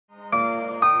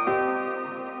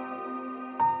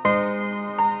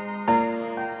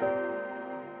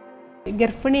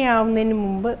ഗർഭിണിയാവുന്നതിന്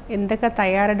മുമ്പ് എന്തൊക്കെ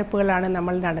തയ്യാറെടുപ്പുകളാണ്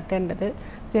നമ്മൾ നടത്തേണ്ടത്,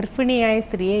 ഗർഭിണിയായ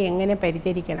സ്ത്രീയെ എങ്ങനെ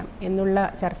പരിചരിക്കണം എന്നുള്ള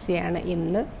ചർച്ചയാണ്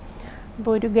ഇന്ന്.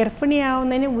 അപ്പോൾ ഒരു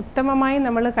ഗർഭിണിയാവുന്നതിന് ഉത്തമമായി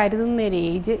നമ്മൾ കരുതുന്ന ഒരു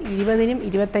ഏജ് 20-നും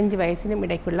 25 വയസ്സിനും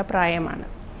ഇടയ്ക്കുള്ള പ്രായമാണ്.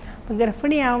 അപ്പോൾ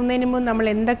ഗർഭിണിയാവുന്നതിന് മുമ്പ് നമ്മൾ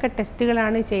എന്തൊക്കെ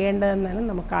ടെസ്റ്റുകളാണ് ചെയ്യേണ്ടതെന്നാണ്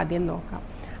നമുക്ക് ആദ്യം നോക്കാം.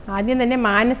 ആദ്യം തന്നെ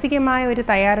മാനസികമായ ഒരു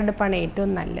തയ്യാറെടുപ്പാണ്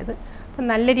ഏറ്റവും നല്ലത്. അപ്പോൾ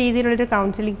നല്ല രീതിയിലുള്ളൊരു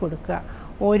കൗൺസിലിംഗ് കൊടുക്കുക.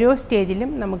 ഓരോ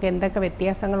സ്റ്റേജിലും നമുക്ക് എന്തൊക്കെ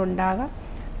വ്യത്യാസങ്ങളുണ്ടാകാം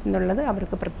എന്നുള്ളത്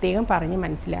അവർക്ക് പ്രത്യേകം പറഞ്ഞ്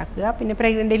മനസ്സിലാക്കുക. പിന്നെ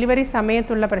ഡെലിവറി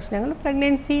സമയത്തുള്ള പ്രശ്നങ്ങൾ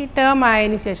പ്രഗ്നൻസി ടേം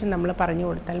ആയതിനു ശേഷം നമ്മൾ പറഞ്ഞു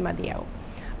കൊടുത്താൽ മതിയാവും.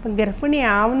 അപ്പം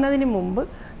ഗർഭിണിയാവുന്നതിന് മുമ്പ്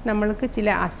നമ്മൾക്ക് ചില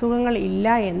അസുഖങ്ങൾ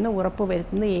ഇല്ല എന്ന് ഉറപ്പ്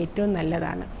വരുത്തുന്നത് ഏറ്റവും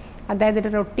നല്ലതാണ്. അതായത് ഒരു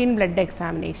റൊട്ടീൻ ബ്ലഡ്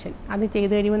എക്സാമിനേഷൻ അത്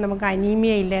ചെയ്ത് കഴിയുമ്പോൾ നമുക്ക്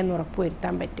അനീമിയ ഇല്ല എന്ന് ഉറപ്പ്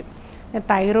വരുത്താൻ പറ്റും.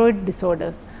 തൈറോയിഡ്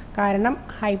ഡിസോർഡേഴ്സ്, കാരണം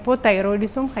ഹൈപ്പോ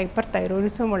തൈറോയിഡിസവും ഹൈപ്പർ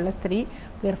തൈറോയിഡിസവും ഉള്ള സ്ത്രീ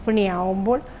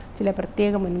ഗർഭിണിയാവുമ്പോൾ ചില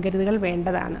പ്രത്യേക മുൻകരുതലുകൾ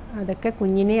വേണ്ടതാണ്. അതൊക്കെ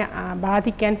കുഞ്ഞിനെ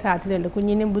ബാധിക്കാൻ സാധ്യതയുണ്ട്,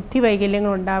 കുഞ്ഞിന് ബുദ്ധി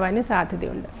വൈകല്യങ്ങൾ ഉണ്ടാവാനും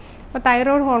സാധ്യതയുണ്ട്. അപ്പോൾ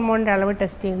തൈറോയ്ഡ് ഹോർമോണിൻ്റെ അളവ്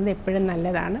ടെസ്റ്റ് ചെയ്യുന്നത് എപ്പോഴും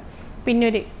നല്ലതാണ്. പിന്നെ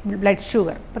ഒരു ബ്ലഡ്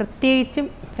ഷുഗർ, പ്രത്യേകിച്ചും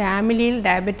ഫാമിലിയിൽ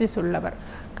ഡയബറ്റീസ് ഉള്ളവർ,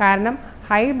 കാരണം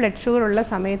ഹൈ ബ്ലഡ് ഷുഗർ ഉള്ള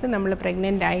സമയത്ത് നമ്മൾ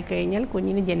പ്രഗ്നൻ്റ് ആയിക്കഴിഞ്ഞാൽ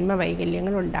കുഞ്ഞിന്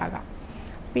ജന്മവൈകല്യങ്ങൾ ഉണ്ടാകാം.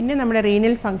 പിന്നെ നമ്മുടെ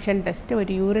റീനൽ ഫങ്ഷൻ ടെസ്റ്റ്,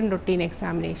 ഒരു യൂറിൻ റൊട്ടീൻ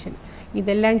എക്സാമിനേഷൻ,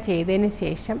 ഇതെല്ലാം ചെയ്തതിന്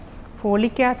ശേഷം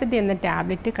ഫോളിക് ആസിഡ് എന്ന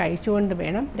ടാബ്ലറ്റ് കഴിച്ചുകൊണ്ട്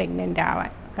വേണം പ്രഗ്നൻ്റ്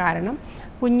ആവാൻ. കാരണം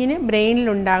കുഞ്ഞിന്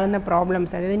ബ്രെയിനിലുണ്ടാകുന്ന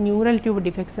പ്രോബ്ലംസ്, അതായത് ന്യൂറൽ ട്യൂബ്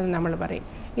ഡിഫക്ട്സ് എന്ന് നമ്മൾ പറയും,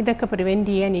 ഇതൊക്കെ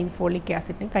പ്രിവെൻറ്റ് ചെയ്യാൻ ഈ ഫോളിക്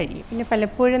ആസിഡിന് കഴിയും. പിന്നെ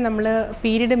പലപ്പോഴും നമ്മൾ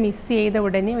പീരീഡ് മിസ് ചെയ്ത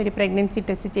ഉടനെ ഒരു പ്രഗ്നൻസി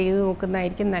ടെസ്റ്റ് ചെയ്ത്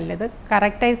നോക്കുന്നതായിരിക്കും നല്ലത്.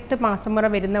 കറക്റ്റായിട്ട് മാസമുറ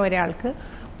വരുന്ന ഒരാൾക്ക്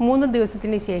 3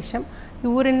 ദിവസത്തിന് ശേഷം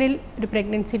യൂറിനിൽ ഒരു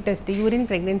പ്രഗ്നൻസി ടെസ്റ്റ്, യൂറിൻ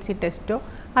പ്രഗ്നൻസി ടെസ്റ്റോ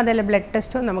അതല്ല ബ്ലഡ്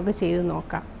ടെസ്റ്റോ നമുക്ക് ചെയ്ത്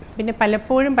നോക്കാം. പിന്നെ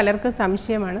പലപ്പോഴും പലർക്കും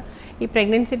സംശയമാണ് ഈ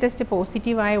പ്രഗ്നൻസി ടെസ്റ്റ്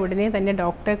പോസിറ്റീവായ ഉടനെ തന്നെ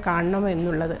ഡോക്ടറെ കാണണമോ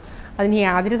എന്നുള്ളത്. അതിന്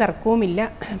യാതൊരു തർക്കവുമില്ല.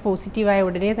 പോസിറ്റീവായ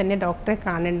ഉടനെ തന്നെ ഡോക്ടറെ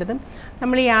കാണേണ്ടതും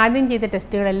നമ്മൾ ഈ ആദ്യം ചെയ്ത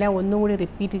ടെസ്റ്റുകളെല്ലാം ഒന്നുകൂടി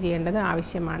റിപ്പീറ്റ് ചെയ്യേണ്ടത്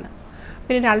ആവശ്യമാണ്.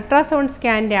 പിന്നെ ഒരു അൾട്രാസൗണ്ട്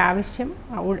സ്കാനിൻ്റെ ആവശ്യം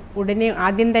ഉടനെ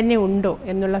ആദ്യം തന്നെ ഉണ്ടോ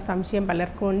എന്നുള്ള സംശയം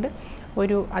പലർക്കും ഉണ്ട്.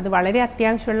 അത് വളരെ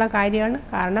അത്യാവശ്യമുള്ള കാര്യമാണ്.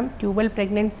 കാരണം ട്യൂബൽ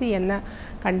പ്രഗ്നൻസി എന്ന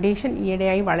കണ്ടീഷൻ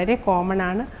ഈയിടെയായി വളരെ കോമൺ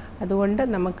ആണ്. അതുകൊണ്ട്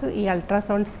നമുക്ക് ഈ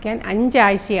അൾട്രാസൗണ്ട് സ്കാൻ 5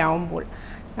 ആഴ്ചയാവുമ്പോൾ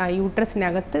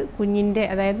യൂട്രസിനകത്ത് കുഞ്ഞിൻ്റെ,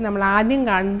 അതായത് നമ്മൾ ആദ്യം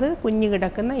കാണുന്നത് കുഞ്ഞ്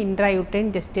കിടക്കുന്ന ഇൻട്രായൂട്രൈൻ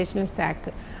ജസ്റ്റേഷണൽ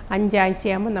സാക്ക്, 5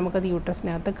 ആഴ്ചയാകുമ്പോൾ നമുക്കത്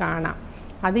യൂട്രസിനകത്ത് കാണാം.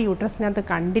 അത് യൂട്രസിനകത്ത്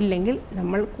കണ്ടില്ലെങ്കിൽ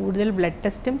നമ്മൾ കൂടുതൽ ബ്ലഡ്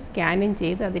ടെസ്റ്റും സ്കാനും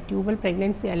ചെയ്ത് അത് ട്യൂബൽ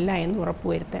പ്രഗ്നൻസി അല്ല എന്ന്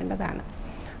ഉറപ്പുവരുത്തേണ്ടതാണ്.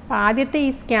 അപ്പോൾ ആദ്യത്തെ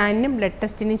ഈ സ്കാനിനും ബ്ലഡ്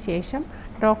ടെസ്റ്റിനും ശേഷം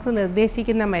ഡോക്ടർ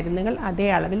നിർദ്ദേശിക്കുന്ന മരുന്നുകൾ അതേ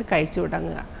അളവിൽ കഴിച്ചു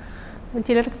തുടങ്ങുക.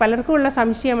 പലർക്കും ഉള്ള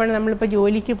സംശയമാണ് നമ്മളിപ്പോൾ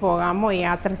ജോലിക്ക് പോകാമോ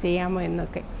യാത്ര ചെയ്യാമോ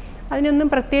എന്നൊക്കെ. അതിനൊന്നും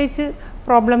പ്രത്യേകിച്ച്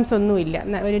പ്രോബ്ലംസ് ഒന്നുമില്ല.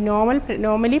 ഒരു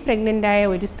നോർമലി പ്രഗ്നൻ്റായ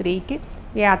ഒരു സ്ത്രീക്ക്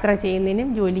യാത്ര ചെയ്യുന്നതിനും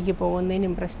ജോലിക്ക്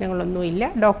പോകുന്നതിനും പ്രശ്നങ്ങളൊന്നുമില്ല.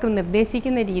 ഡോക്ടർ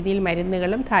നിർദ്ദേശിക്കുന്ന രീതിയിൽ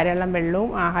മരുന്നുകളും ധാരാളം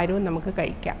വെള്ളവും ആഹാരവും നമുക്ക്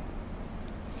കഴിക്കാം.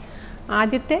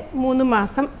 ആദ്യത്തെ 3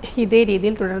 മാസം ഇതേ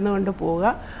രീതിയിൽ തുടർന്നുകൊണ്ട് പോവുക.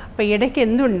 അപ്പോൾ ഇടയ്ക്ക്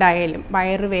എന്തുണ്ടായാലും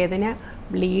വയറുവേദന,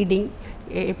 ബ്ലീഡിങ്,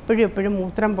 എപ്പോഴും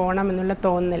മൂത്രം പോകണം എന്നുള്ള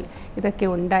തോന്നൽ, ഇതൊക്കെ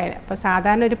ഉണ്ടായാൽ, അപ്പോൾ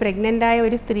സാധാരണ ഒരു പ്രഗ്നൻ്റായ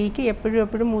ഒരു സ്ത്രീക്ക്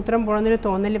എപ്പോഴും മൂത്രം പോകണമെന്നൊരു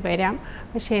തോന്നൽ വരാം.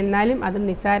 പക്ഷേ എന്നാലും അത്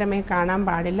നിസ്സാരമായി കാണാൻ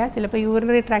പാടില്ല. ചിലപ്പോൾ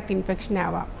യൂറിനറി ട്രാക്ട് ഇൻഫെക്ഷൻ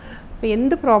ആവാം. അപ്പോൾ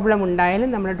എന്ത് പ്രോബ്ലം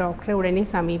ഉണ്ടായാലും നമ്മൾ ഡോക്ടറെ ഉടനെ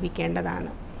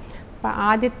സമീപിക്കേണ്ടതാണ്. അപ്പോൾ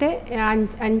ആദ്യത്തെ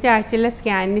 5 ആഴ്ചയിലെ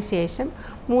സ്കാനിന് ശേഷം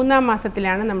 3-ാം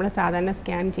മാസത്തിലാണ് നമ്മൾ സാധാരണ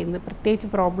സ്കാൻ ചെയ്യുന്നത്. പ്രത്യേകിച്ച്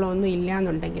പ്രോബ്ലം ഒന്നും ഇല്ല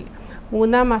എന്നുണ്ടെങ്കിൽ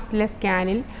 3-ാം മാസത്തിലെ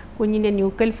സ്കാനിൽ കുഞ്ഞിൻ്റെ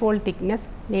nuchal fall thickness,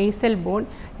 nasal bone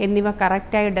എന്നിവ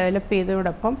കറക്റ്റായി ഡെവലപ്പ്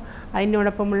ചെയ്തതോടൊപ്പം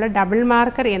അതിനോടൊപ്പമുള്ള ഡബിൾ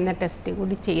മാർക്കർ എന്ന ടെസ്റ്റ്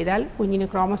കൂടി ചെയ്താൽ കുഞ്ഞിന്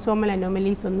ക്രോമസോമൽ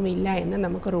അനോമലീസ് ഒന്നും ഇല്ല എന്ന്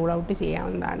നമുക്ക് റൂൾ ഔട്ട്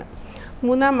ചെയ്യാവുന്നതാണ്.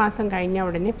 3-ാം മാസം കഴിഞ്ഞ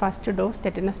ഉടനെ ഫസ്റ്റ് ഡോസ്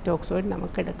ടെറ്റനസ് ടോക്സോയിഡ്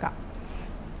നമുക്ക് എടുക്കാം.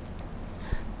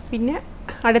 പിന്നെ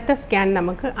അടുത്ത സ്കാൻ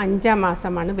നമുക്ക് 5-ാം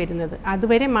മാസമാണ് വരുന്നത്.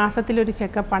 അതുവരെ മാസത്തിലൊരു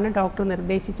ചെക്കപ്പാണ് ഡോക്ടർ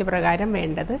നിർദ്ദേശിച്ച പ്രകാരം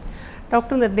വേണ്ടത്.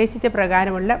 ഡോക്ടർ നിർദ്ദേശിച്ച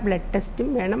പ്രകാരമുള്ള ബ്ലഡ് ടെസ്റ്റും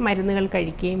വേണം, മരുന്നുകൾ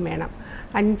കഴിക്കുകയും വേണം.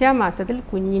 5-ാം മാസത്തിൽ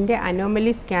കുഞ്ഞിൻ്റെ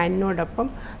അനോമലി സ്കാനിനോടൊപ്പം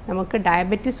നമുക്ക്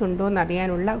ഡയബറ്റീസ് ഉണ്ടോ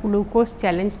എന്നറിയാനുള്ള ഗ്ലൂക്കോസ്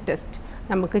ചലഞ്ച് ടെസ്റ്റ്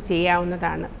നമുക്ക്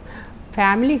ചെയ്യാവുന്നതാണ്.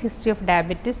 ഫാമിലി ഹിസ്റ്ററി ഓഫ്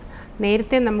ഡയബറ്റീസ്,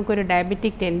 നേരത്തെ നമുക്കൊരു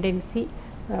ഡയബറ്റിക് ടെൻഡൻസി,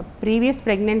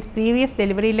 പ്രീവിയസ്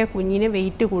ഡെലിവറിയിലെ കുഞ്ഞിന്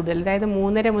വെയിറ്റ് കൂടുതൽ, അതായത്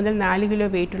 3.5 മുതൽ 4 കിലോ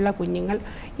വെയിറ്റുള്ള കുഞ്ഞുങ്ങൾ,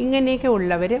 ഇങ്ങനെയൊക്കെ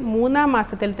ഉള്ളവർ 3-ാം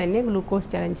മാസത്തിൽ തന്നെ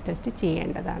ഗ്ലൂക്കോസ് ചലഞ്ച് ടെസ്റ്റ്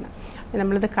ചെയ്യേണ്ടതാണ്.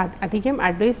 നമ്മളിത് അധികം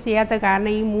അഡ്വൈസ് ചെയ്യാത്ത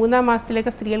കാരണം ഈ 3-ാം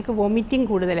മാസത്തിലൊക്കെ സ്ത്രീകൾക്ക് വോമിറ്റിംഗ്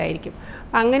കൂടുതലായിരിക്കും.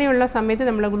 അങ്ങനെയുള്ള സമയത്ത്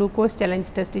നമ്മൾ ഗ്ലൂക്കോസ്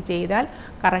ചലഞ്ച് ടെസ്റ്റ് ചെയ്താൽ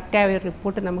കറക്റ്റായ ഒരു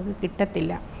റിപ്പോർട്ട് നമുക്ക്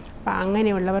കിട്ടത്തില്ല. അപ്പോൾ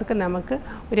അങ്ങനെയുള്ളവർക്ക് നമുക്ക്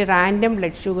ഒരു റാൻഡം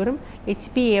ബ്ലഡ് ഷുഗറും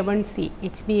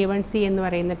HbA1c എന്ന്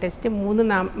പറയുന്ന ടെസ്റ്റ്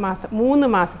 3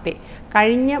 മാസത്തെ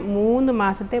കഴിഞ്ഞ 3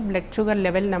 മാസത്തെ ബ്ലഡ് ഷുഗർ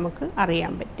ലെവൽ നമുക്ക്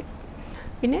അറിയാൻ പറ്റും.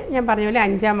 പിന്നെ ഞാൻ പറഞ്ഞ പോലെ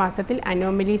 5-ാം മാസത്തിൽ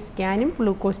അനോമലി സ്കാനും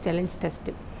ഗ്ലൂക്കോസ് ചലഞ്ച്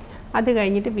ടെസ്റ്റും. അത്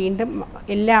കഴിഞ്ഞിട്ട് വീണ്ടും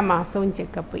എല്ലാ മാസവും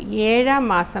ചെക്കപ്പ്. 7ാം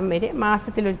മാസം വരെ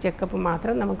മാസത്തിലൊരു ചെക്കപ്പ്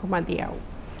മാത്രം നമുക്ക് മതിയാവും.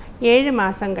 7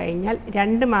 മാസം കഴിഞ്ഞാൽ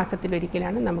 2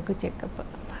 മാസത്തിലൊരിക്കലാണ് നമുക്ക് ചെക്കപ്പ്.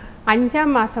 5ാം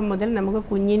മാസം മുതൽ നമുക്ക്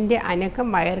കുഞ്ഞിൻ്റെ അനക്കം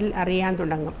വയറിൽ അറിയാൻ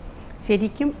തുടങ്ങും.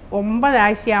 ശരിക്കും 9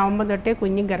 ആഴ്ചയാവുമ്പോൾ തൊട്ടേ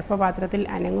കുഞ്ഞ് ഗർഭപാത്രത്തിൽ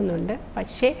അനങ്ങുന്നുണ്ട്.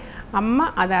 പക്ഷേ അമ്മ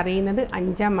അതറിയുന്നത്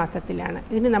 5ാം മാസത്തിലാണ്.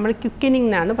 ഇതിന് നമ്മൾ ക്വിക്കനിങ്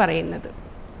എന്നാണ് പറയുന്നത്.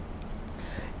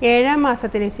 7ാം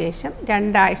മാസത്തിന് ശേഷം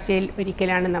 2 ആഴ്ചയിൽ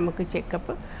ഒരിക്കലാണ് നമുക്ക്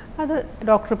ചെക്കപ്പ്. അത്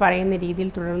ഡോക്ടർ പറയുന്ന രീതിയിൽ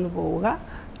തുടർന്ന് പോവുക.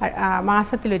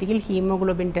 മാസത്തിലൊരിക്കൽ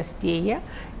ഹീമോഗ്ലോബിൻ ടെസ്റ്റ്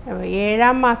ചെയ്യുക.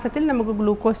 7ാം മാസത്തിൽ നമുക്ക്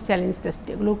ഗ്ലൂക്കോസ് ചലഞ്ച്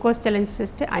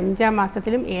ടെസ്റ്റ് 5ാം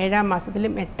മാസത്തിലും 7ാം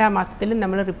മാസത്തിലും 8ാം മാസത്തിലും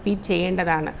നമ്മൾ റിപ്പീറ്റ്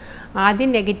ചെയ്യേണ്ടതാണ്.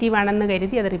 ആദ്യം നെഗറ്റീവ് ആണെന്ന്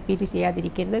കരുതി അത് റിപ്പീറ്റ്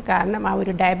ചെയ്യാതിരിക്കരുത്. കാരണം ആ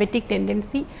ഒരു ഡയബറ്റിക്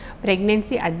ടെൻഡൻസി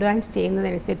പ്രഗ്നൻസി അഡ്വാൻസ്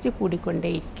ചെയ്യുന്നതനുസരിച്ച്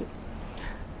കൂടിക്കൊണ്ടേയിരിക്കും.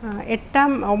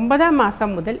 9ാം മാസം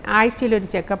മുതൽ ആഴ്ചയിലൊരു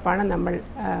ചെക്കപ്പാണ് നമ്മൾ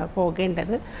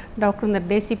പോകേണ്ടത്. ഡോക്ടർ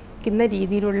നിർദ്ദേശിക്കുന്ന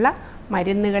രീതിയിലുള്ള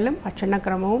മരുന്നുകളും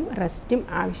ഭക്ഷണക്രമവും റെസ്റ്റും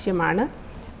ആവശ്യമാണ്.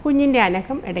 കുഞ്ഞിൻ്റെ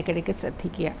അനക്കം ഇടയ്ക്കിടയ്ക്ക്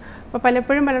ശ്രദ്ധിക്കുക. അപ്പോൾ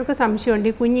പലപ്പോഴും പലർക്കും സംശയമുണ്ട്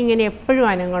ഈ കുഞ്ഞിങ്ങനെ എപ്പോഴും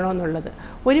അനങ്ങണോ എന്നുള്ളത്.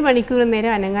 1 മണിക്കൂർ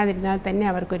നേരം അനങ്ങാതിരുന്നാൽ തന്നെ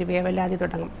അവർക്കൊരു വേവലാതി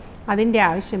തുടങ്ങും. അതിൻ്റെ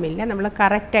ആവശ്യമില്ല. നമ്മൾ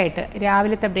കറക്റ്റായിട്ട്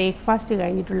രാവിലത്തെ ബ്രേക്ക്ഫാസ്റ്റ്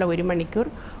കഴിഞ്ഞിട്ടുള്ള 1 മണിക്കൂർ,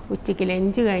 ഉച്ചയ്ക്ക്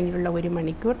ലഞ്ച് കഴിഞ്ഞിട്ടുള്ള 1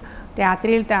 മണിക്കൂർ,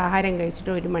 രാത്രിയിലത്തെ ആഹാരം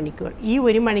കഴിച്ചിട്ട് 1 മണിക്കൂർ, ഈ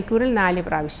 1 മണിക്കൂറിൽ 4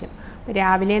 പ്രാവശ്യം,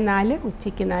 രാവിലെ 4,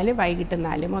 ഉച്ചയ്ക്ക് 4, വൈകിട്ട്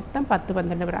 4, മൊത്തം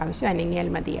 10-12 പ്രാവശ്യം അനങ്ങിയാൽ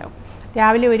മതിയാവും.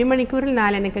 രാവിലെ 1 മണിക്കൂറിൽ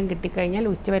 4 അനക്കം കിട്ടിക്കഴിഞ്ഞാൽ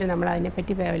ഉച്ചവരെ നമ്മൾ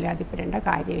അതിനെപ്പറ്റി വേവലാതിപ്പെടേണ്ട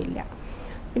കാര്യമില്ല.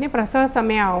 പിന്നെ പ്രസവ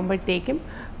സമയമാകുമ്പോഴത്തേക്കും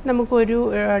നമുക്കൊരു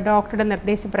ഡോക്ടറുടെ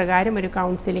നിർദ്ദേശപ്രകാരം ഒരു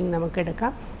കൗൺസിലിംഗ്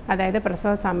നമുക്കെടുക്കാം. അതായത്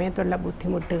പ്രസവ സമയത്തുള്ള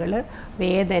ബുദ്ധിമുട്ടുകൾ,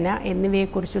 വേദന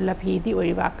എന്നിവയെക്കുറിച്ചുള്ള ഭീതി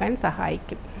ഒഴിവാക്കാൻ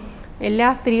സഹായിക്കും. എല്ലാ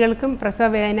സ്ത്രീകൾക്കും പ്രസവ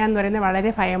വേദന എന്ന് പറയുന്നത് വളരെ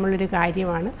ഭയമുള്ളൊരു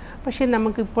കാര്യമാണ്. പക്ഷേ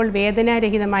നമുക്കിപ്പോൾ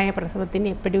വേദനാരഹിതമായ പ്രസവത്തിന്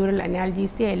എപ്പിഡ്യൂറൽ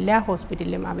അനാൽജീസിയ എല്ലാ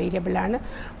ഹോസ്പിറ്റലിലും അവൈലബിളാണ്.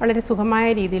 വളരെ സുഖമായ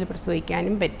രീതിയിൽ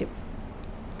പ്രസവിക്കാനും പറ്റും.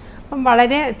 അപ്പം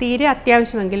വളരെ തീരെ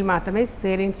അത്യാവശ്യമെങ്കിൽ മാത്രമേ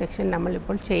സിസേറിയൻ സെക്ഷൻ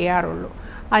നമ്മളിപ്പോൾ ചെയ്യാറുള്ളൂ.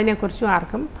 അതിനെക്കുറിച്ചും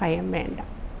ആർക്കും ഭയം വേണ്ട.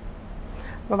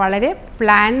 അപ്പോൾ വളരെ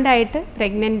പ്ലാൻഡായിട്ട്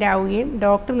പ്രഗ്നൻ്റ് ആവുകയും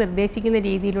ഡോക്ടർ നിർദ്ദേശിക്കുന്ന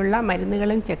രീതിയിലുള്ള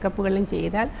മരുന്നുകളും ചെക്കപ്പുകളും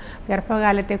ചെയ്താൽ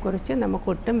ഗർഭകാലത്തെക്കുറിച്ച്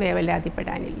നമുക്കൊട്ടും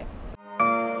വേവലാതിപ്പെടാനില്ല.